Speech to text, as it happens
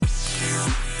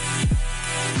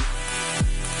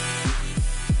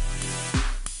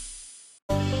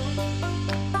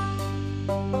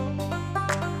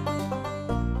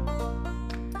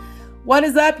What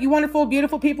is up, you wonderful,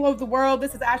 beautiful people of the world?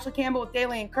 This is Ashley Campbell with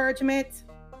Daily Encouragement.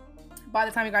 By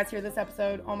the time you guys hear this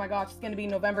episode, oh my gosh, it's going to be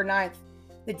November 9th,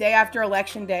 the day after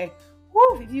Election Day.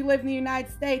 Woo, if you live in the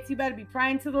United States, you better be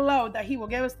praying to the Lord that He will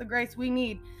give us the grace we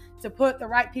need to put the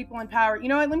right people in power. You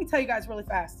know what? Let me tell you guys really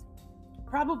fast.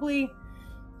 Probably,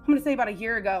 I'm going to say about a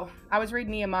year ago, I was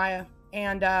reading Nehemiah,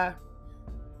 and the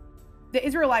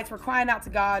Israelites were crying out to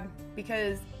God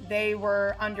because they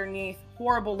were underneath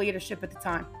horrible leadership at the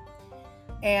time.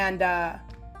 And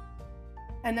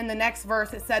then the next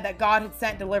verse, it said that God had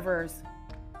sent deliverers.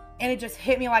 And it just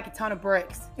hit me like a ton of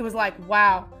bricks. It was like,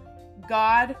 wow,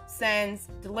 God sends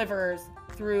deliverers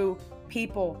through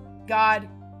people. God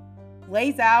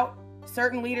lays out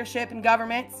certain leadership in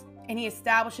governments, and He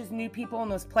establishes new people in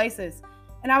those places.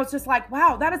 And I was just like,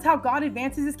 wow, that is how God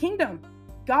advances His kingdom.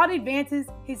 God advances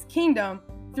His kingdom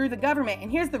through the government.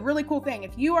 And here's the really cool thing.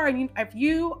 If you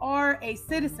are a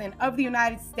citizen of the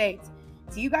United States,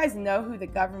 do you guys know who the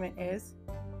government is?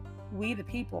 We the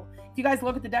people. If you guys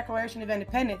look at the Declaration of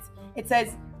Independence, it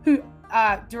says who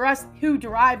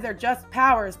derive their just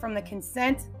powers from the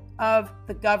consent of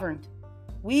the governed.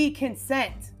 We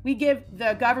consent. We give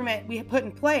the government we put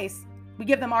in place, we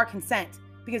give them our consent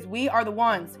because we are the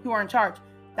ones who are in charge.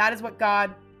 That is what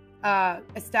God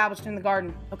established in the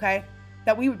garden, okay?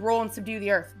 That we would rule and subdue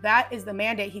the earth. That is the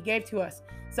mandate He gave to us.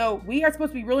 So we are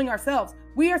supposed to be ruling ourselves.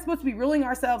 We are supposed to be ruling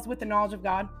ourselves with the knowledge of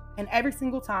God. And every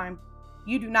single time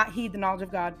you do not heed the knowledge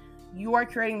of God, you are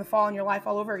creating the fall in your life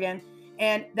all over again.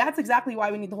 And that's exactly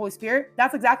why we need the Holy Spirit.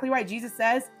 That's exactly why Jesus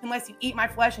says, unless you eat my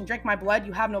flesh and drink my blood,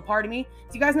 you have no part of me.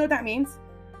 Do you guys know what that means?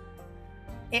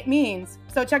 It means,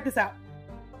 so check this out.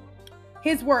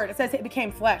 His word, it says it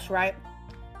became flesh, right?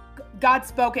 God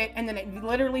spoke it, and then it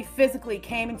literally physically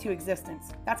came into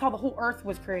existence. That's how the whole earth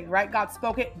was created, right? God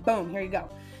spoke it, boom, here you go.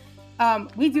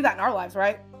 We do that in our lives,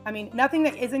 right? I mean, nothing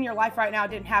that is in your life right now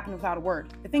didn't happen without a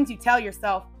word. The things you tell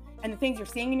yourself and the things you're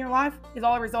seeing in your life is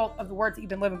all a result of the words that you've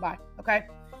been living by, okay?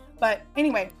 But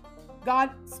anyway, God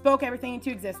spoke everything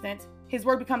into existence. His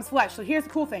word becomes flesh. So here's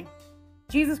the cool thing.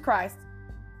 Jesus Christ,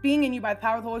 being in you by the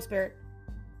power of the Holy Spirit,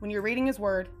 when you're reading His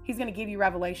word, He's going to give you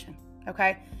revelation,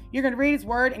 okay? You're going to read His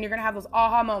word and you're going to have those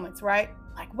aha moments, right?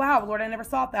 Like, wow, Lord, I never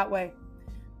saw it that way.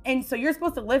 And so you're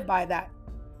supposed to live by that.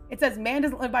 It says man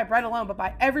doesn't live by bread alone, but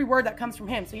by every word that comes from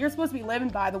Him. So you're supposed to be living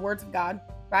by the words of God,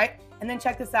 right? And then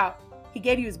check this out. He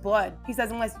gave you His blood. He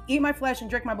says, unless you eat my flesh and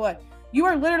drink my blood. You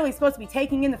are literally supposed to be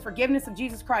taking in the forgiveness of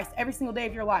Jesus Christ every single day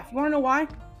of your life. You want to know why?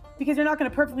 Because you're not going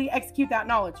to perfectly execute that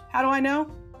knowledge. How do I know?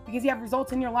 Because you have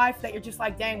results in your life that you're just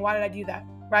like, dang, why did I do that?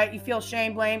 Right? You feel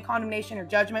shame, blame, condemnation, or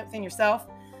judgment within yourself,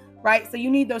 right? So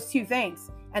you need those two things.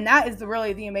 And that is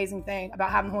really the amazing thing about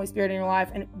having the Holy Spirit in your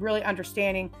life and really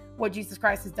understanding what Jesus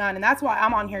Christ has done. And that's why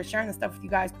I'm on here sharing this stuff with you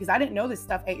guys, because I didn't know this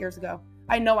stuff 8 years ago.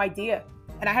 I had no idea.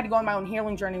 And I had to go on my own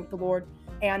healing journey with the Lord.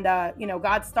 And,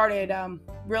 God started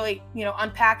really,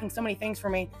 unpacking so many things for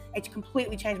me. It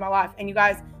completely changed my life. And you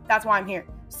guys, that's why I'm here.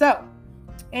 So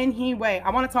anyway, I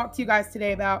want to talk to you guys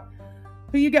today about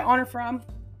who you get honor from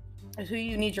is who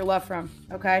you need your love from,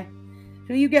 okay?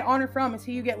 Who you get honor from is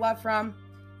who you get love from.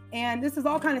 And this is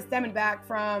all kind of stemming back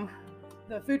from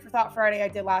the Food for Thought Friday I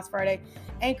did last Friday.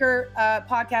 Anchor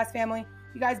podcast family,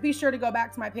 you guys be sure to go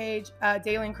back to my page,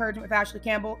 Daily Encouragement with Ashley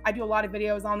Campbell. I do a lot of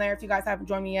videos on there if you guys haven't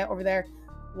joined me yet over there.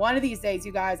 One of these days,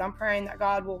 you guys, I'm praying that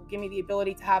God will give me the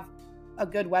ability to have a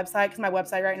good website, because my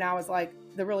website right now is like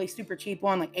the really super cheap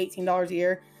one, like $18 a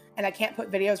year, and I can't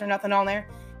put videos or nothing on there.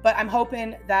 But I'm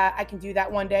hoping that I can do that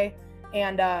one day,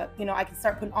 and I can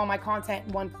start putting all my content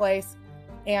in one place.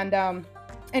 And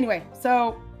anyway,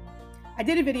 so I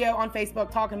did a video on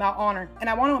Facebook talking about honor, and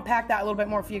I want to unpack that a little bit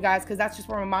more for you guys, because that's just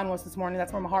where my mind was this morning.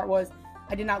 That's where my heart was.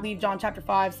 I did not leave John chapter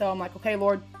 5, so I'm like, okay,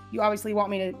 Lord, you obviously want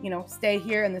me to, stay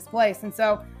here in this place. And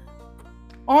so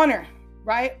honor,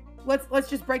 right? Let's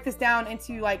just break this down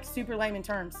into like super layman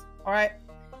terms, all right?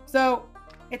 So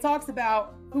it talks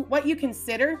about what you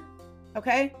consider,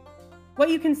 okay? What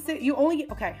you consider,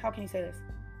 okay, how can you say this?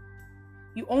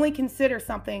 You only consider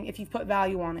something if you've put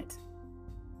value on it,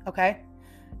 okay?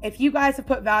 If you guys have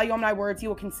put value on my words, you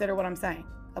will consider what I'm saying,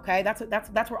 okay? That's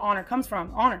where honor comes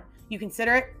from. Honor. You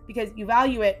consider it because you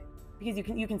value it, because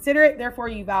you consider it, therefore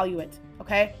you value it,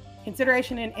 okay?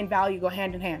 Consideration and value go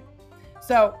hand in hand.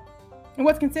 So, and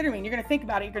what's consider mean? You're going to think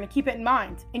about it. You're going to keep it in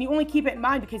mind. And you only keep it in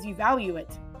mind because you value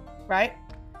it, right?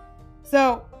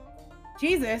 So,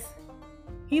 Jesus,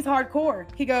 He's hardcore.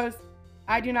 He goes,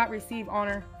 I do not receive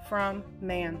honor from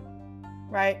man,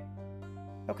 right?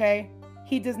 Okay?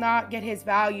 He does not get His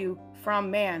value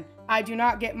from man. I do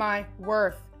not get my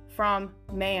worth from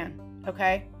man,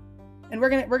 okay? And we're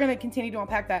gonna continue to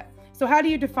unpack that. So how do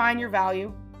you define your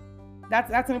value?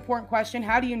 That's an important question.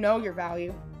 How do you know your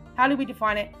value? How do we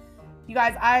define it? You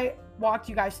guys, I walked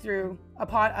you guys through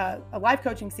a life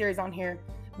coaching series on here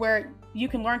where you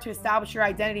can learn to establish your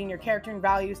identity and your character and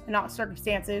values and not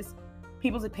circumstances,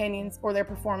 people's opinions, or their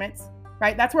performance,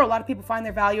 right? That's where a lot of people find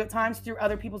their value at times, through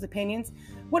other people's opinions.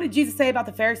 What did Jesus say about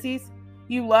the Pharisees?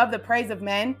 You love the praise of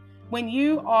men. When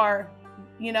you are,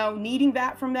 needing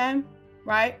that from them,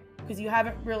 right? Because you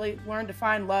haven't really learned to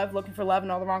find love, looking for love in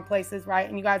all the wrong places, right?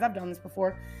 And you guys, I've done this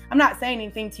before. I'm not saying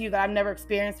anything to you that I've never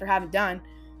experienced or haven't done,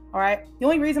 all right? The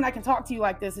only reason I can talk to you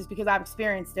like this is because I've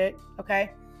experienced it,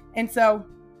 okay? And so,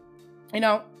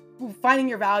 finding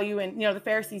your value, and, the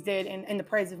Pharisees did in the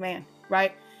praise of man,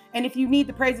 right? And if you need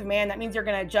the praise of man, that means you're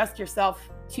going to adjust yourself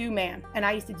to man. And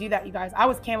I used to do that, you guys. I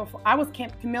was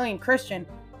chameleon Christian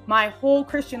my whole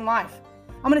Christian life.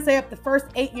 I'm going to say up the first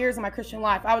 8 years of my Christian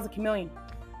life, I was a chameleon.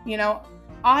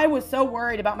 I was so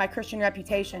worried about my Christian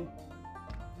reputation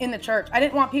in the church. I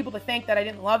didn't want people to think that I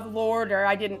didn't love the Lord or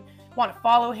I didn't want to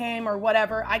follow him or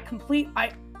whatever.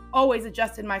 I always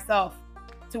adjusted myself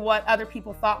to what other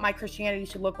people thought my Christianity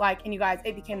should look like. And you guys,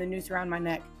 it became the noose around my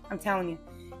neck. I'm telling you.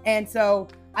 And so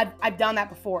I've done that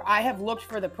before. I have looked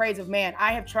for the praise of man.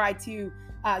 I have tried to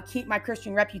keep my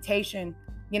Christian reputation,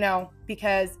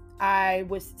 because I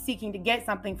was seeking to get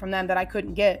something from them that I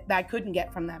couldn't get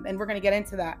from them. And we're going to get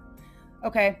into that.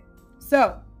 Okay.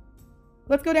 So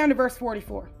let's go down to verse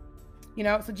 44.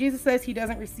 So Jesus says he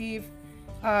doesn't receive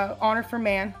honor from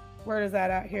man. Where is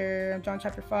that at here? John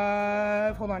chapter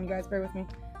 5. Hold on, you guys, bear with me.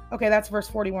 Okay, that's verse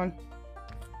 41.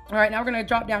 All right, now we're going to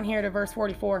drop down here to verse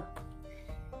 44.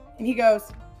 And he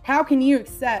goes, how can you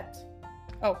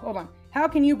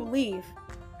believe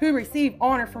who receive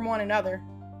honor from one another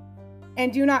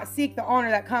and do not seek the honor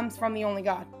that comes from the only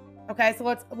God? Okay, so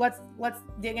let's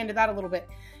dig into that a little bit.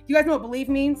 You guys know what believe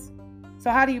means?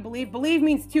 So how do you believe? Believe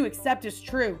means to accept as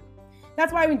true.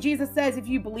 That's why when Jesus says, if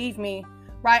you believe me,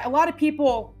 right? A lot of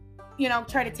people,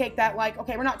 try to take that like,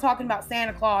 okay, we're not talking about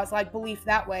Santa Claus, like belief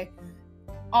that way,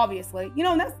 obviously.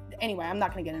 Anyway, I'm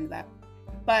not going to get into that.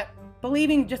 But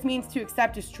believing just means to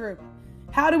accept as true.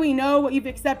 How do we know what you've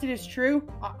accepted as true?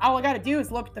 All I got to do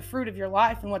is look at the fruit of your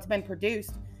life and what's been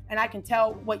produced, and I can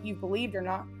tell what you've believed or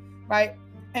not, right?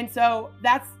 And so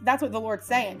that's what the Lord's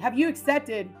saying. Have you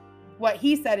accepted what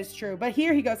he said is true? But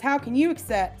here he goes, how can you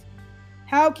accept?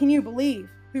 How can you believe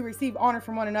who receive honor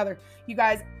from one another? You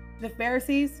guys, the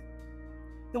Pharisees,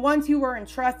 the ones who were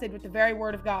entrusted with the very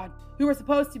word of God, who were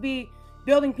supposed to be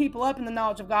building people up in the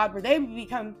knowledge of God, where they would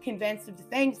become convinced of the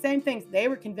same things they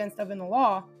were convinced of in the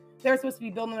law. They were supposed to be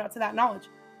building up to that knowledge.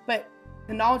 But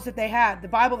the knowledge that they had, the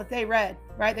Bible that they read,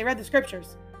 right? They read the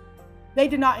scriptures. They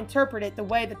did not interpret it the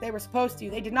way that they were supposed to.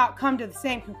 They did not come to the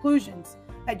same conclusions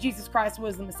that Jesus Christ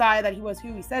was the Messiah, that he was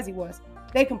who he says he was.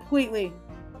 They completely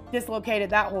dislocated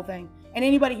that whole thing. And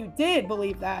anybody who did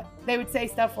believe that, they would say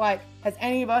stuff like, has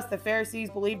any of us, the Pharisees,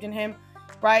 believed in him,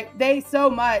 right? They so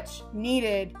much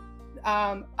needed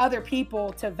other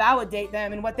people to validate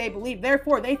them in what they believed.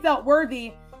 Therefore, they felt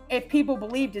worthy if people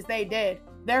believed as they did.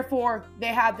 Therefore,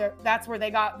 that's where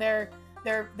they got their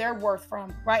worth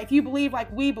from, right? If you believe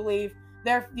like we believe,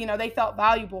 they felt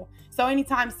valuable. So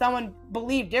anytime someone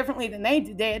believed differently than they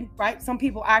did, right? Some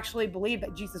people actually believed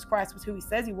that Jesus Christ was who he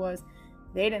says he was.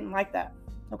 They didn't like that,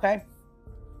 okay?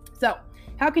 So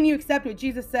how can you accept what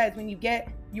Jesus says when you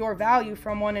get your value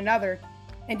from one another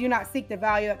and do not seek the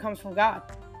value that comes from God,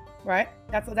 right?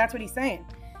 That's what he's saying.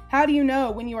 How do you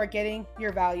know when you are getting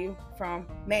your value from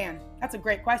man? That's a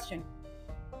great question.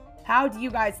 How do you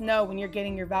guys know when you're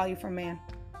getting your value from man?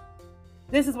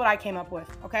 This is what I came up with,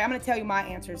 okay? I'm going to tell you my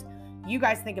answers. You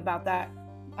guys think about that,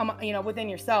 within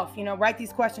yourself. Write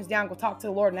these questions down. Go talk to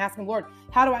the Lord and ask him, Lord,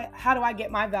 how do I get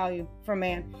my value from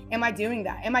man? Am I doing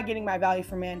that? Am I getting my value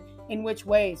from man? In which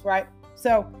ways, right?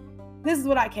 So this is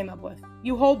what I came up with.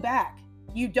 You hold back.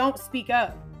 You don't speak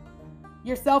up.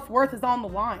 Your self-worth is on the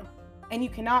line, and you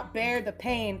cannot bear the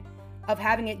pain of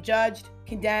having it judged,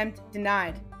 condemned,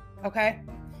 denied, okay?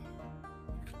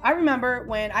 I remember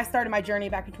when I started my journey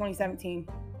back in 2017,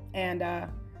 and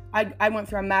I went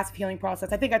through a massive healing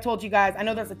process. I think I told you guys, I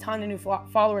know there's a ton of new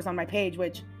followers on my page,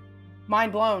 which,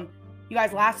 mind blown. You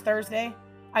guys, last Thursday,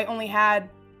 I only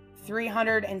had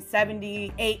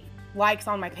 378 likes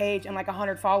on my page and like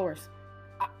 100 followers.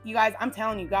 You guys, I'm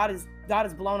telling you, God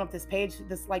has blown up this page.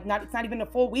 It's not even a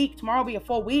full week. Tomorrow will be a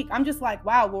full week. I'm just like,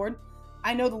 wow, Lord,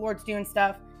 I know the Lord's doing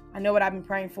stuff. I know what I've been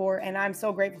praying for, and I'm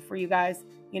so grateful for you guys.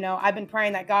 I've been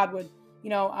praying that God would,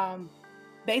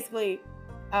 basically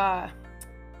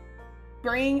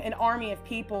bring an army of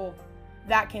people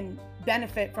that can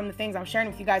benefit from the things I'm sharing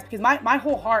with you guys, because my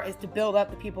whole heart is to build up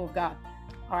the people of God.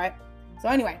 All right. So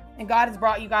anyway, and God has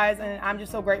brought you guys, and I'm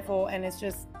just so grateful, and it's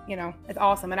just, you know, it's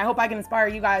awesome. And I hope I can inspire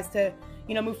you guys to,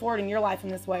 you know, move forward in your life in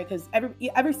this way, because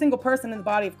every single person in the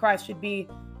body of Christ should be,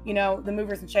 you know, the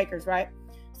movers and shakers, right?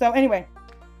 So anyway,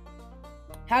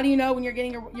 how do you know when you're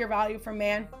getting your value from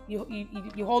man? You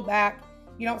hold back,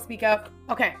 you don't speak up.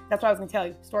 Okay, that's what I was gonna tell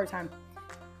you. Story time.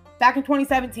 Back in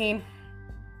 2017,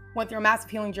 went through a massive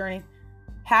healing journey,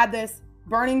 had this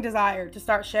burning desire to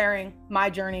start sharing my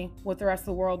journey with the rest of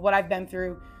the world, what I've been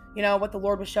through, you know, what the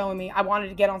Lord was showing me. I wanted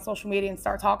to get on social media and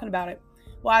start talking about it.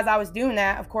 Well, as I was doing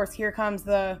that, of course, here comes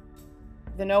the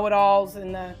know-it-alls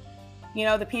and the, you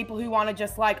know, the people who want to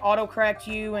just like autocorrect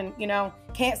you and, you know,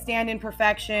 can't stand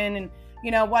imperfection and, you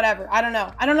know, whatever. I don't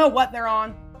know what they're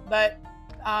on, but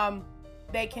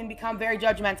they can become very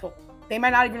judgmental. They might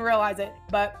not even realize it,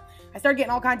 but I started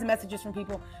getting all kinds of messages from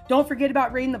people. Don't forget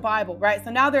about reading the Bible, right? So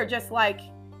now they're just like,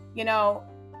 you know,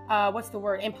 what's the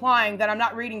word? Implying that I'm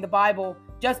not reading the Bible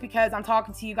just because I'm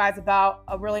talking to you guys about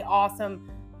a really awesome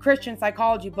Christian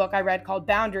psychology book I read called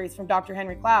Boundaries from Dr.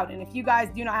 Henry Cloud. And if you guys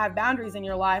do not have boundaries in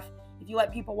your life, if you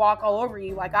let people walk all over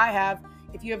you like I have,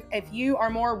 if you are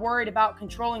more worried about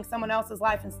controlling someone else's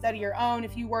life instead of your own,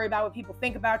 if you worry about what people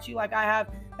think about you like I have,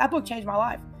 that book changed my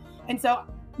life. And so,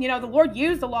 you know, the Lord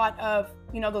used a lot of,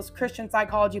 you know, those Christian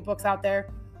psychology books out there.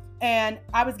 And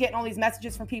I was getting all these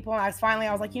messages from people. And I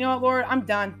was like, you know what, Lord, I'm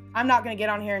done. I'm not going to get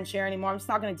on here and share anymore. I'm just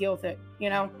not going to deal with it. You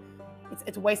know,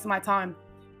 it's a waste of my time.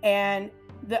 And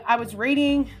I was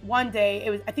reading one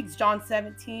day, I think it's John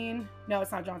 17. No,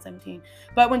 it's not John 17.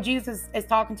 But when Jesus is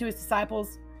talking to his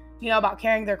disciples, you know, about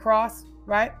carrying their cross,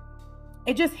 right?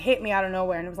 It just hit me out of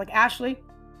nowhere. And it was like, Ashley,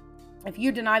 if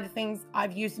you deny the things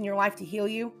I've used in your life to heal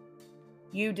you,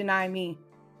 you deny me,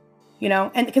 you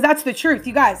know, and because that's the truth,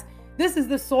 you guys, this is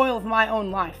the soil of my own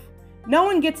life. No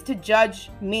one gets to judge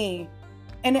me.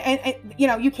 And you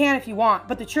know, you can if you want,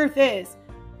 but the truth is,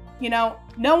 you know,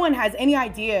 no one has any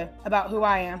idea about who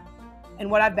I am and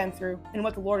what I've been through and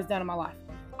what the Lord has done in my life.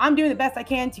 I'm doing the best I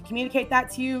can to communicate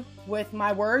that to you with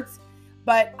my words,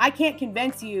 but I can't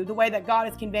convince you the way that God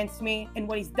has convinced me and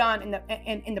what he's done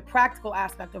in the practical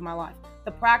aspect of my life,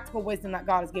 the practical wisdom that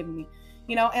God has given me.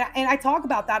 You know, and I talk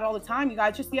about that all the time, you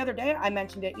guys. Just the other day, I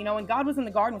mentioned it. You know, when God was in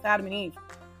the garden with Adam and Eve,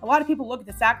 a lot of people look at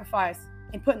the sacrifice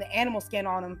and putting the animal skin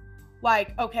on them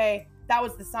like, okay, that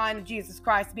was the sign of Jesus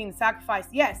Christ being the sacrifice.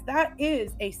 Yes, that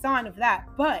is a sign of that.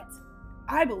 But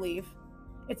I believe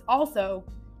it's also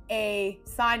a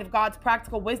sign of God's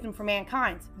practical wisdom for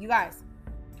mankind. You guys,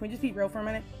 can we just be real for a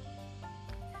minute?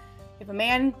 If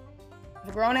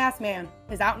a grown-ass man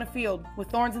is out in a field with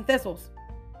thorns and thistles,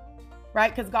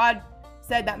 right? Because God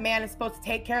said that man is supposed to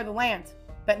take care of the land,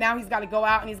 but now he's got to go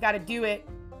out and he's got to do it,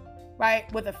 right,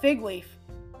 with a fig leaf.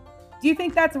 Do you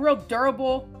think that's a real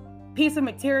durable piece of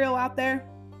material out there?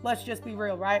 Let's just be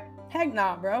real, right? Heck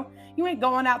nah, bro. You ain't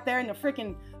going out there in the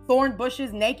freaking thorn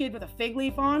bushes naked with a fig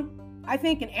leaf on. I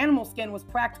think an animal skin was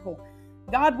practical.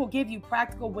 God will give you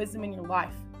practical wisdom in your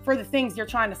life for the things you're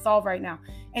trying to solve right now.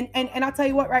 And I'll tell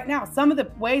you what, right now, some of the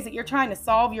ways that you're trying to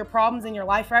solve your problems in your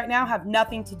life right now have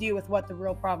nothing to do with what the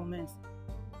real problem is.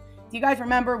 Do you guys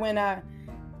remember when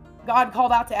God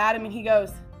called out to Adam and he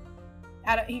goes,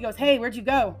 hey, where'd you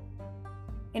go?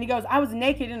 And he goes, I was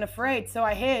naked and afraid, so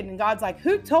I hid. And God's like,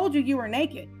 who told you were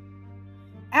naked?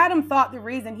 Adam thought the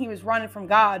reason he was running from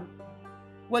God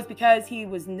was because he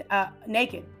was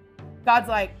naked. God's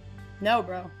like, no,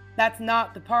 bro, that's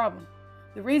not the problem.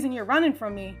 The reason you're running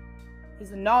from me is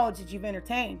the knowledge that you've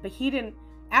entertained. But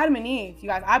Adam and Eve, you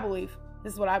guys, I believe,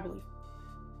 this is what I believe.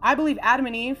 I believe Adam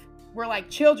and Eve were like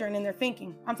children in their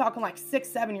thinking. I'm talking like 6,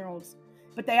 7-year-olds,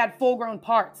 but they had full-grown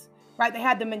parts, right? They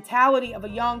had the mentality of a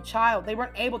young child. They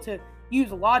weren't able to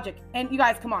use logic. And you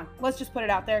guys, come on, let's just put it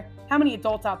out there. How many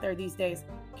adults out there these days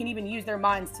can even use their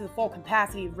minds to the full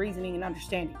capacity of reasoning and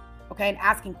understanding, okay, and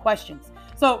asking questions?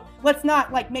 So let's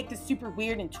not like make this super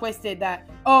weird and twisted that,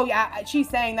 oh yeah, she's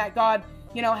saying that God,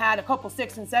 you know, had a couple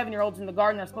 6 and 7-year-olds in the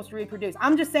garden that are supposed to reproduce.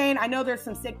 I'm just saying, I know there's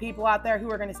some sick people out there who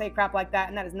are going to say crap like that,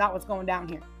 and that is not what's going down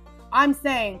here. I'm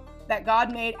saying that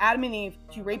God made Adam and Eve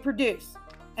to reproduce,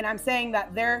 and I'm saying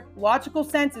that their logical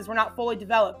senses were not fully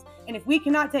developed. And if we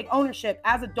cannot take ownership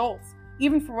as adults,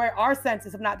 even for where our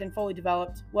senses have not been fully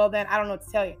developed, well then, I don't know what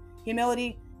to tell you.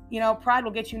 Humility, you know, pride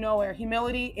will get you nowhere.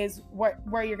 Humility is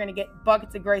where you're going to get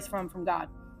buckets of grace from God.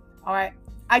 All right.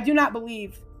 I do not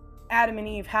believe Adam and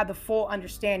Eve had the full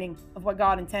understanding of what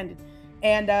God intended.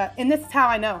 And this is how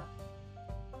I know.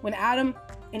 When Adam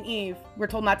and Eve were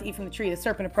told not to eat from the tree, the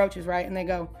serpent approaches, right? And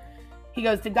he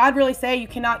goes, did God really say you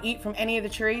cannot eat from any of the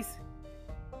trees?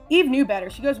 Eve knew better.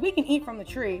 She goes, we can eat from the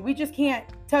tree. We just can't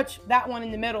touch that one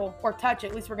in the middle or touch it.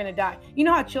 At least we're going to die. You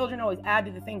know how children always add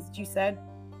to the things that you said?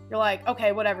 You're like,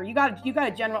 okay, whatever. You got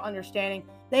a general understanding.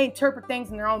 They interpret things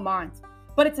in their own minds,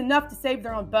 but it's enough to save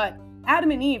their own butt.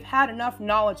 Adam and Eve had enough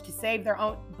knowledge to save their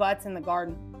own butts in the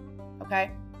garden.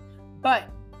 Okay. But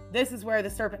this is where the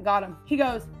serpent got him. He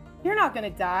goes, you're not going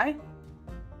to die.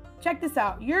 Check this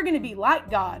out. You're going to be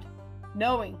like God,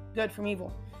 knowing good from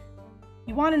evil.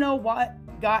 You want to know what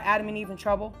got Adam and Eve in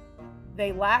trouble?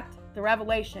 They lacked the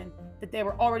revelation that they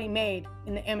were already made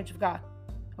in the image of God.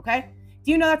 Okay?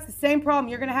 Do you know that's the same problem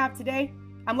you're going to have today?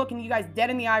 I'm looking you guys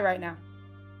dead in the eye right now.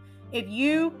 If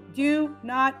you do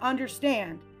not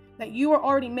understand that you are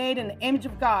already made in the image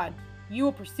of God, you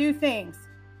will pursue things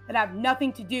that have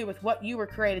nothing to do with what you were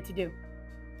created to do.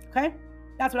 Okay?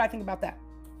 That's what I think about that.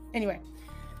 Anyway,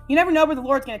 you never know where the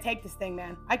Lord's going to take this thing,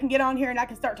 man. I can get on here and I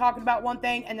can start talking about one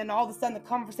thing, and then all of a sudden the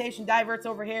conversation diverts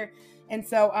over here. And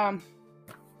so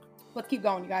let's keep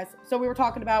going, you guys. So we were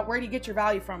talking about, where do you get your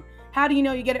value from? How do you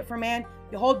know you get it from man?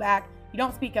 You hold back. You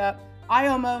don't speak up. I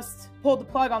almost pulled the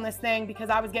plug on this thing because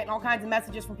I was getting all kinds of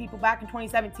messages from people back in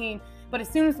 2017. But as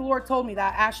soon as the Lord told me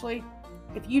that, Ashley,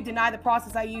 if you deny the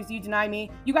process I use, you deny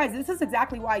me. You guys, this is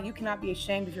exactly why you cannot be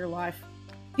ashamed of your life.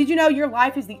 Did you know your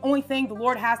life is the only thing the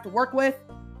Lord has to work with?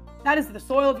 That is the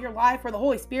soil of your life, where the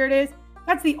Holy Spirit is.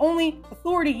 That's the only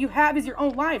authority you have, is your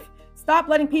own life. Stop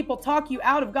letting people talk you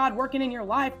out of God working in your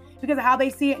life because of how they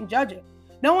see it and judge it.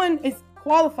 No one is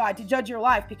qualified to judge your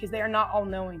life because they are not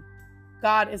all-knowing.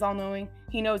 God is all-knowing.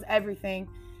 He knows everything.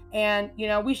 And, you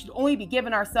know, we should only be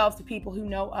giving ourselves to people who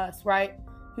know us, right?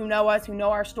 Who know us, who know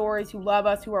our stories, who love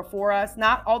us, who are for us.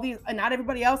 Not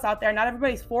everybody else out there. Not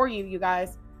everybody's for you, you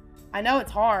guys. I know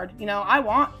it's hard. You know, I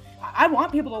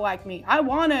want people to like me. I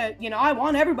want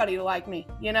everybody to like me,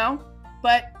 you know,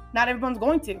 but not everyone's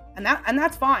going to. And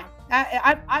that's fine.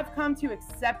 I've come to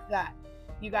accept that,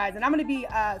 you guys. And I'm going to be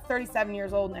 37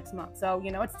 years old next month. So,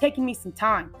 you know, it's taking me some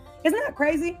time. Isn't that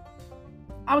crazy?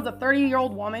 I was a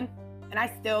 30-year-old woman and I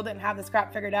still didn't have this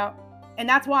crap figured out. And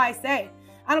that's why I say,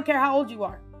 I don't care how old you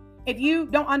are. If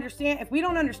we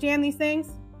don't understand these things,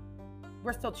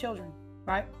 we're still children,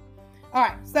 right? All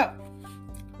right, so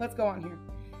let's go on here.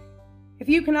 If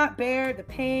you cannot bear the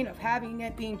pain of having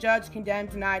it being judged,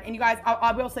 condemned, denied, and you guys,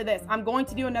 I will say this, I'm going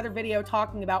to do another video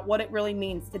talking about what it really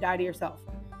means to die to yourself,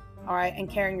 all right, and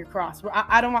carrying your cross.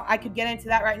 I could get into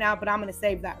that right now, but I'm going to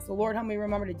save that. So Lord, help me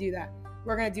remember to do that.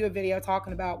 We're going to do a video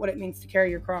talking about what it means to carry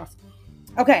your cross.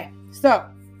 Okay, so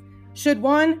should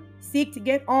one seek to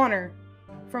get honor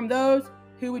from those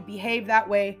who would behave that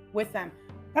way with them?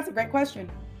 That's a great question.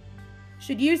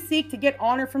 Should you seek to get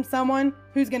honor from someone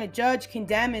who's going to judge,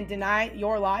 condemn, and deny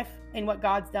your life and what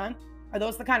God's done? Are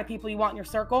those the kind of people you want in your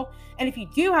circle? And if you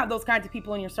do have those kinds of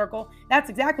people in your circle, that's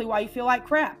exactly why you feel like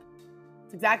crap.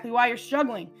 It's exactly why you're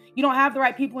struggling. You don't have the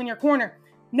right people in your corner.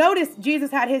 Notice Jesus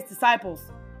had his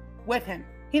disciples with him.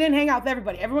 He didn't hang out with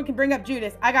everybody. Everyone can bring up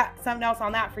Judas. I got something else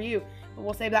on that for you, but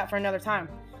we'll save that for another time.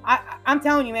 I'm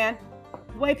telling you, man,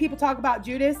 the way people talk about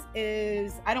Judas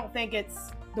is, I don't think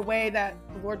it's the way that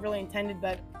the Lord really intended,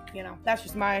 but you know, that's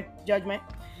just my judgment.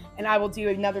 And I will do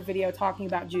another video talking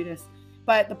about Judas.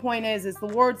 But the point is the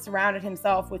Lord surrounded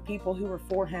himself with people who were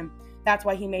for him. That's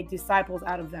why he made disciples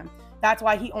out of them. That's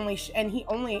why he only,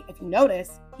 if you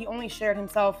notice, he only shared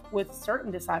himself with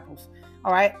certain disciples.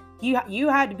 All right. You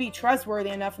had to be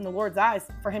trustworthy enough in the Lord's eyes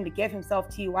for him to give himself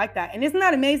to you like that. And isn't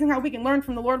that amazing how we can learn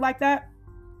from the Lord like that?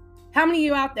 How many of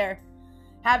you out there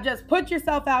have just put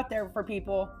yourself out there for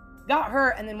people, got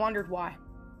hurt, and then wondered why?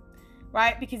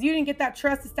 Right? Because you didn't get that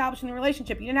trust established in the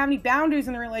relationship. You didn't have any boundaries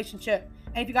in the relationship.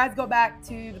 And if you guys go back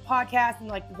to the podcast in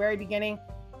like the very beginning,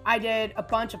 I did a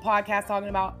bunch of podcasts talking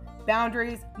about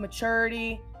boundaries,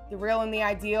 maturity, the real and the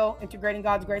ideal, integrating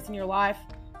God's grace in your life.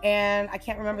 And I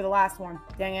can't remember the last one,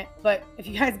 dang it. But if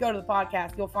you guys go to the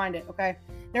podcast, you'll find it, okay?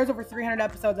 There's over 300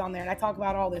 episodes on there, and I talk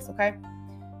about all this, okay?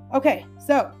 Okay,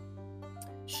 so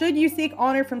should you seek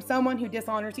honor from someone who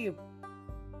dishonors you?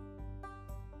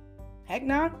 Heck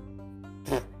no.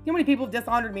 You know how many people have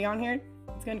dishonored me on here?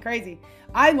 It's going crazy.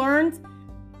 I learned,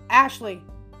 Ashley,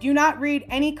 do not read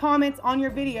any comments on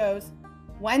your videos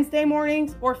Wednesday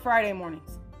mornings or Friday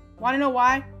mornings. Want to know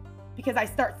why? Because I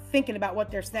start thinking about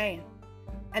what they're saying.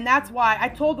 And that's why I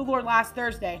told the Lord last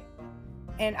Thursday,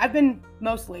 and I've been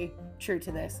mostly true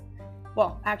to this.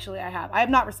 Well, actually I have. I have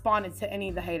not responded to any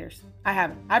of the haters. I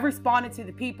haven't. I've responded to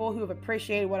the people who have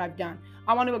appreciated what I've done.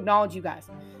 I want to acknowledge you guys.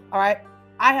 All right.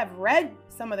 I have read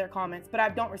some of their comments, but I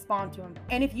don't respond to them.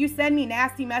 And if you send me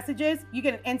nasty messages, you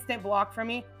get an instant block from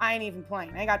me. I ain't even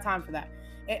playing. I ain't got time for that.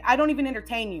 I don't even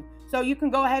entertain you. So you can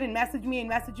go ahead and message me.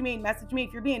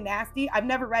 If you're being nasty, I've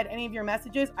never read any of your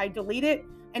messages. I delete it.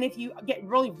 And if you get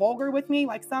really vulgar with me,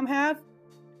 like some have,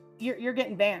 you're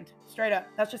getting banned straight up.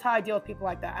 That's just how I deal with people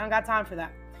like that. I don't got time for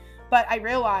that. But I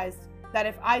realized that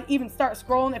if I even start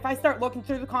scrolling, if I start looking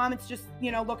through the comments, just,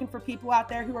 looking for people out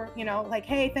there who are, like,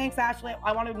 hey, thanks, Ashley,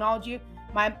 I want to acknowledge you.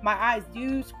 My eyes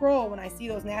do scroll when I see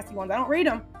those nasty ones. I don't read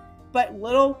them, but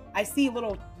I see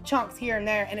little chunks here and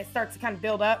there, and it starts to kind of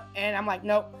build up, and I'm like,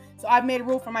 nope. So I've made a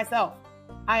rule for myself.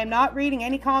 I am not reading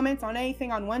any comments on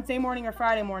anything on Wednesday morning or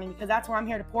Friday morning, because that's where I'm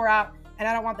here to pour out, and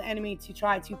I don't want the enemy to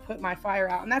try to put my fire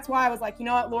out. And that's why I was like, you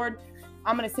know what, Lord,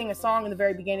 I'm going to sing a song in the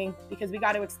very beginning, because we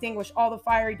got to extinguish all the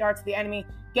fiery darts of the enemy,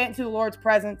 get into the Lord's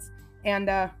presence, and,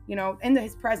 in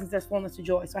his presence, there's fullness of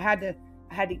joy. So I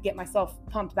had to get myself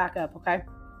pumped back up. Okay.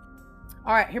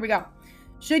 All right, here we go.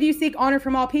 Should you seek honor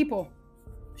from all people?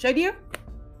 Should you?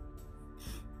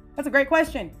 That's a great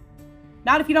question.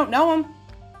 Not if you don't know them.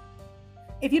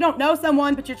 If you don't know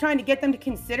someone, but you're trying to get them to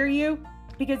consider you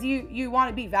because you want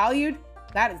to be valued,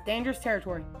 that is dangerous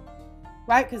territory.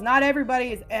 Right? Because not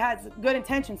everybody has good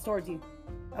intentions towards you.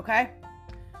 Okay?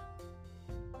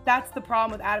 That's the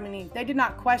problem with Adam and Eve. They did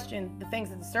not question the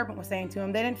things that the serpent was saying to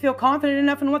them. They didn't feel confident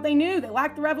enough in what they knew. They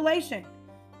lacked the revelation.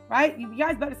 Right? You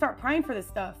guys better start praying for this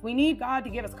stuff. We need God to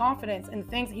give us confidence in the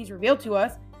things that he's revealed to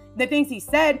us. The things he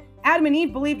said. Adam and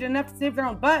Eve believed enough to save their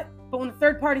own butt. But when the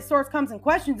third party source comes and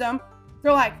questions them,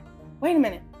 they're like, wait a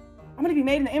minute. I'm going to be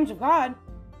made in the image of God.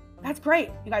 That's great.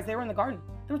 You guys, they were in the garden.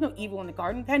 There was no evil in the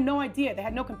garden. They had no idea. They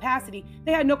had no capacity.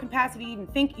 They had no capacity to even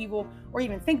think evil or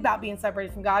even think about being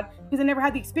separated from God, because they never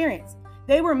had the experience.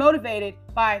 They were motivated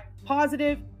by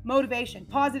positive motivation,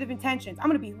 positive intentions. I'm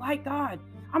going to be like God.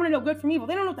 I'm going to know good from evil.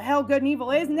 They don't know what the hell good and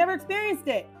evil is. Never experienced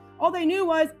it. All they knew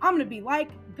was, I'm going to be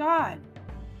like God.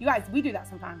 You guys, we do that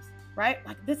sometimes, right?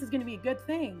 Like, this is going to be a good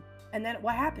thing. And then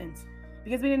what happens?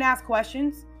 Because we didn't ask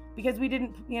questions, because we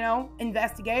didn't,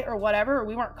 investigate or whatever, or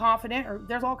we weren't confident, or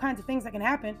there's all kinds of things that can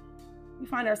happen. We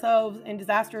find ourselves in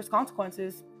disastrous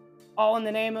consequences, all in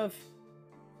the name of,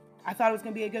 I thought it was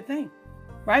going to be a good thing,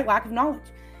 right? Lack of knowledge.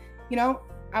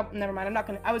 Never mind.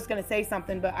 I was going to say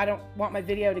something, but I don't want my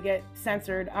video to get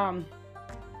censored. I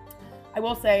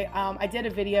will say, I did a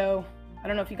video. I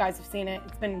don't know if you guys have seen it.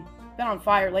 It's been on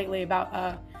fire lately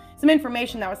about some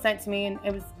information that was sent to me, and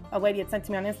it was a lady had sent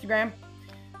to me on Instagram.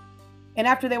 And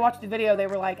after they watched the video, they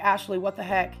were like, Ashley, what the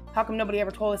heck? How come nobody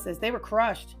ever told us this? They were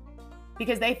crushed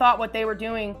because they thought what they were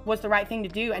doing was the right thing to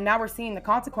do. And now we're seeing the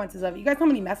consequences of it. You guys know how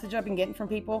many messages I've been getting from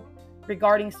people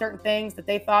regarding certain things that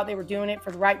they thought they were doing it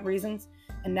for the right reasons.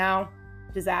 And now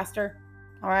disaster.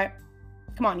 All right.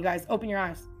 Come on, you guys, open your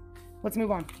eyes. Let's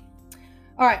move on.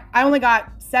 All right. I only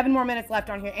got 7 more minutes left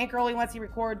on here. Anchor only lets you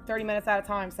record 30 minutes at a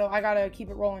time. So I got to keep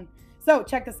it rolling. So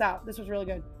check this out. This was really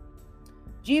good.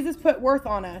 Jesus put worth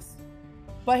on us,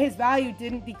 but his value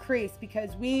didn't decrease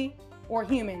because we, or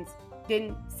humans,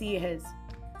 didn't see his.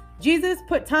 Jesus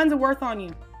put tons of worth on you.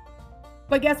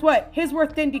 But guess what? His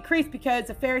worth didn't decrease because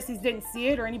the Pharisees didn't see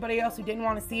it, or anybody else who didn't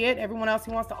want to see it, everyone else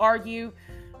who wants to argue.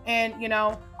 And,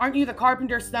 aren't you the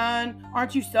carpenter's son?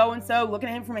 Aren't you so-and-so? Looking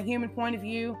at him from a human point of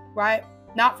view, right?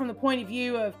 Not from the point of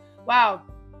view of, wow,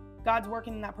 God's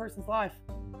working in that person's life.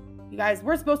 You guys,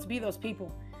 we're supposed to be those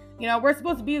people. We're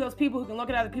supposed to be those people who can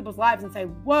look at other people's lives and say,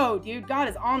 whoa, dude, God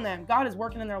is on them. God is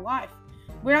working in their life.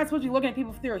 We're not supposed to be looking at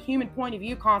people through a human point of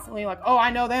view constantly, like, oh, I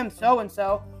know them,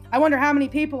 so-and-so. I wonder how many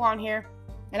people on here,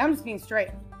 and I'm just being straight.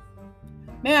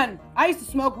 Man, I used to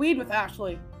smoke weed with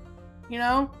Ashley. When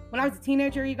I was a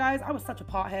teenager, you guys, I was such a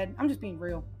pothead. I'm just being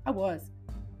real. I was.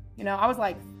 I was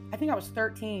like, I think I was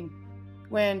 13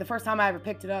 when the first time I ever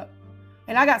picked it up.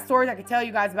 And I got stories I could tell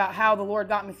you guys about how the Lord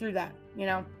got me through that,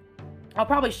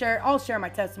 I'll share my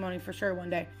testimony for sure one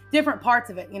day. Different parts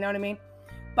of it, you know what I mean?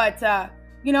 But,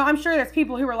 I'm sure there's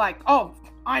people who were like, oh,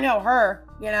 I know her,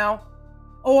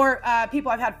 or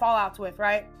people I've had fallouts with,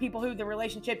 right? People who the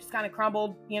relationship just kind of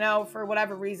crumbled, for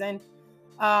whatever reason.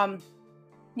 Sometimes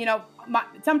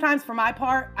for my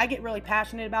part, I get really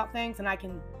passionate about things, and I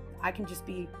can just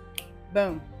be,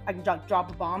 boom, I can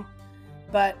drop a bomb,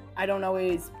 but I don't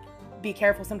always be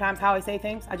careful sometimes how I say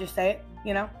things. I just say it,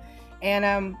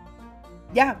 and,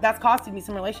 yeah, that's costed me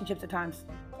some relationships at times.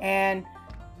 And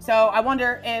so I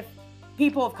wonder if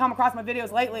people have come across my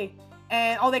videos lately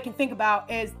and all they can think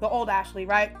about is the old Ashley,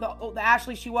 right? The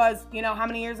Ashley she was, how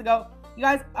many years ago? You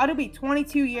guys, it'll be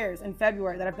 22 years in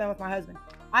February that I've been with my husband.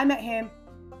 I met him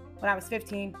when I was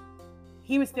 15.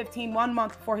 He was 15, 1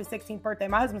 month before his 16th birthday.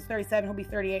 My husband's 37. He'll be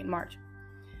 38 in March.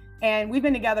 And we've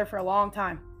been together for a long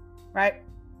time, right?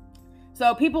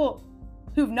 So people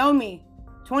who've known me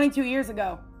 22 years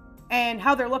ago, and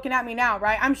how they're looking at me now,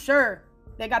 right? I'm sure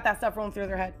They got that stuff rolling through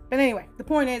their head. But anyway, the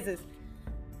point is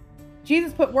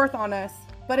Jesus put worth on us,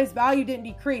 but his value didn't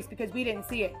decrease because we didn't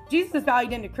see it. Jesus' value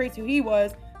didn't decrease who he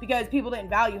was because people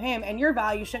didn't value him, and your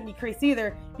value shouldn't decrease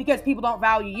either because people don't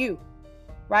value you,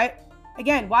 right?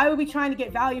 Again, why would we trying to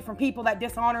get value from people that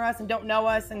dishonor us and don't know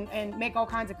us and make all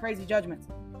kinds of crazy judgments?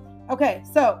 Okay,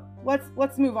 so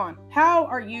let's move on. How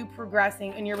are you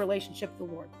progressing in your relationship with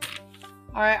the Lord?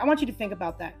 All right, I want you to think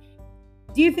about that.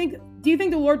 Do you think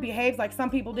the Lord behaves like some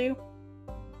people do?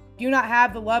 Do not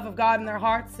have the love of God in their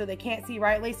hearts, so they can't see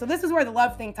rightly. So this is where the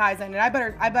love thing ties in, and I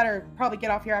better probably get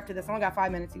off here after this. I only got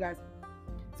 5 minutes, you guys.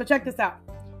 So check this out.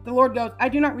 The Lord goes, I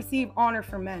do not receive honor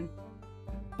from men,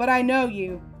 but I know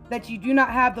you, that you do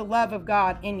not have the love of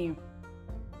God in you.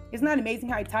 Isn't that amazing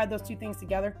how he tied those two things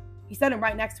together? He said them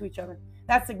right next to each other.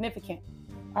 That's significant.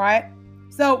 All right.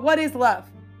 So what is love?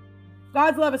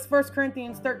 God's love is 1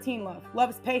 Corinthians 13 love. Love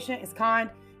is patient, it's kind,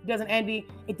 it doesn't envy,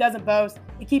 it doesn't boast,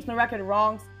 it keeps no record of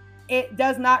wrongs. It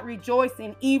does not rejoice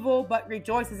in evil, but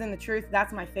rejoices in the truth.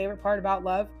 That's my favorite part about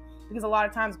love, because a lot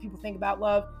of times people think about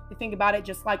love, they think about it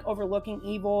just like overlooking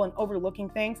evil and overlooking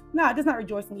things. No, it does not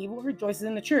rejoice in evil, it rejoices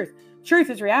in the truth. Truth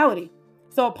is reality.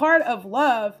 So a part of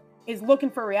love is looking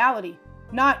for reality,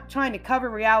 not trying to cover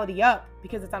reality up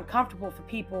because it's uncomfortable for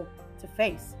people to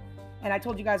face. And I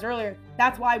told you guys earlier,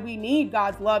 that's why we need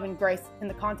God's love and grace in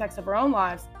the context of our own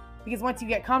lives. Because once you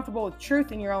get comfortable with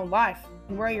truth in your own life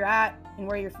and where you're at and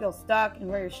where you feel stuck and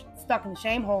where you're stuck in the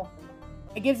shame hole,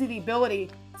 it gives you the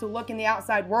ability to look in the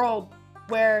outside world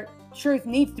where truth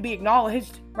needs to be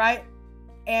acknowledged, right?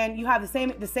 And you have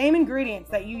the same ingredients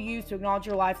that you use to acknowledge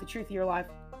your life, the truth of your life,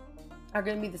 are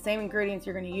going to be the same ingredients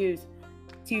you're going to use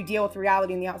to deal with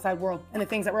reality in the outside world and the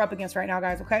things that we're up against right now,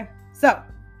 guys, okay? So,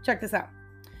 check this out.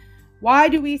 Why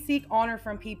do we seek honor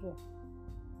from people,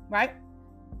 right?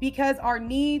 Because our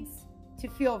needs to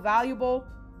feel valuable,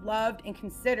 loved, and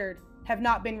considered have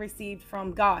not been received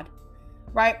from God,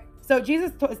 right? So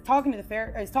Jesus is talking to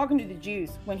the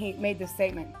Jews when he made this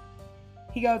statement.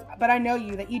 He goes, but I know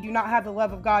you, that you do not have the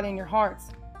love of God in your hearts.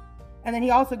 And then he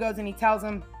also goes and he tells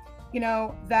them,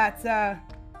 that,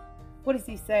 what does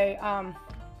he say?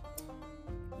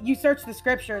 You search the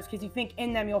scriptures because you think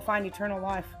in them you'll find eternal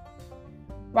life.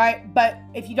 Right? But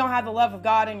if you don't have the love of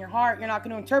God in your heart, you're not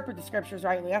going to interpret the scriptures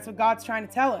rightly. That's what God's trying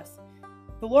to tell us.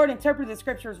 The Lord interpreted the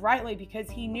scriptures rightly because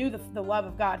he knew the love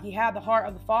of God. He had the heart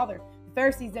of the Father. The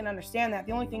Pharisees didn't understand that.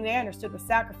 The only thing they understood was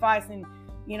sacrifice and,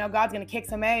 God's going to kick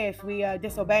some A if we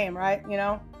disobey him, right?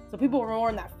 So people were more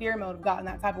in that fear mode of God in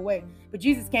that type of way. But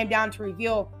Jesus came down to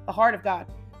reveal the heart of God,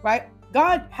 right?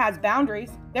 God has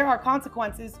boundaries. There are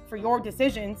consequences for your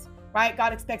decisions, right?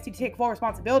 God expects you to take full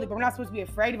responsibility, but we're not supposed to be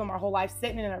afraid of him our whole life,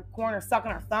 sitting in a corner,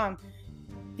 sucking our thumb.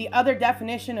 The other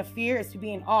definition of fear is to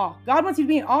be in awe. God wants you to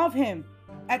be in awe of him.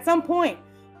 At some point,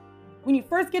 when you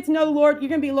first get to know the Lord, you're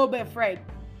going to be a little bit afraid.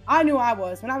 I knew I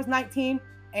was. When I was 19,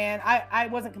 and I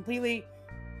wasn't completely,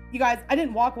 you guys, I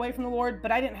didn't walk away from the Lord, but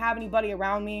I didn't have anybody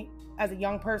around me as a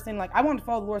young person. Like, I wanted to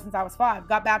follow the Lord since I was 5.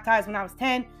 Got baptized when I was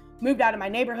 10, moved out of my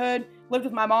neighborhood, lived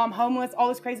with my mom, homeless, all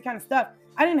this crazy kind of stuff.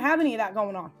 I didn't have any of that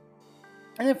going on.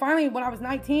 And then finally, when I was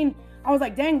 19, I was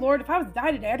like, dang, Lord, if I was to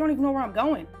die today, I don't even know where I'm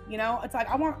going. It's like,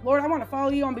 Lord, I want to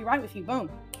follow you. I want to be right with you. Boom.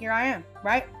 Here I am,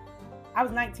 right? I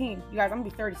was 19. You guys, I'm going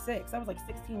to be 36. That was like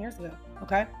 16 years ago,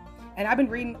 okay? And I've been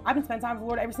spending time with the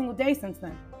Lord every single day since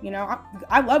then.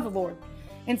 I love the Lord.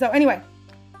 And so anyway,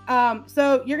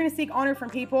 so you're going to seek honor from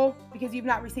people because you've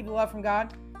not received the love from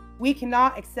God. We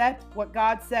cannot accept what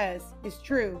God says is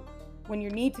true when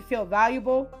your need to feel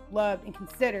valuable, loved, and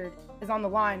considered is on the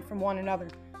line from one another.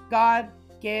 God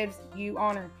gives you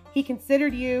honor. He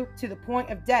considered you to the point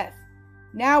of death.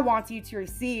 Now wants you to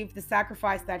receive the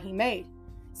sacrifice that he made.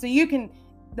 So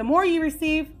the more you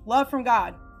receive love from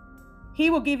God, he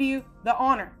will give you the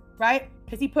honor, right?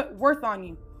 Because he put worth on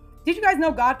you. Did you guys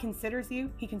know God considers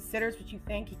you? He considers what you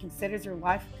think. He considers your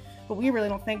life. But we really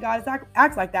don't think God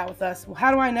acts like that with us. Well, how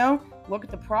do I know? Look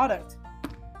at the product.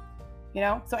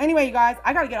 So anyway, you guys,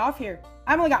 I got to get off here.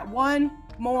 I've only got 1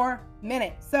 more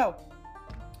minute. So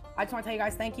I just want to tell you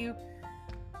guys thank you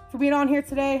for being on here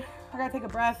today. I got to take a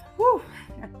breath. Whew.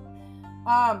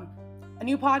 A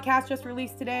new podcast just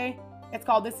released today. It's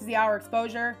called This is the Hour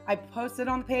Exposure. I posted it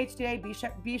on the page today.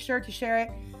 Be sure to share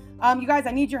it. You guys,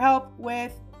 I need your help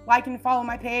with liking and following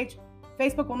my page.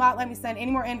 Facebook will not let me send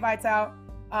any more invites out.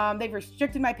 They've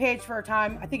restricted my page for a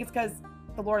time. I think it's because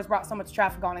the Lord has brought so much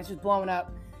traffic on it. It's just blowing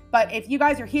up. But if you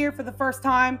guys are here for the first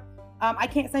time, I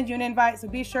can't send you an invite. So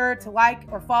be sure to like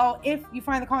or follow if you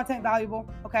find the content valuable.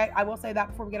 Okay, I will say that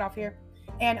before we get off here.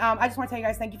 And I just want to tell you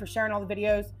guys thank you for sharing all the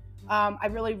videos. I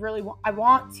really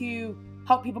want to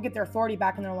help people get their authority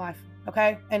back in their life.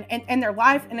 okay? And in their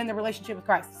life and in their relationship with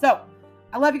Christ. So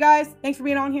I love you guys. Thanks for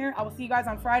being on here. I will see you guys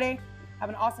on Friday. Have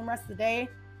an awesome rest of the day,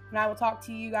 and I will talk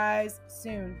to you guys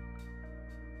soon.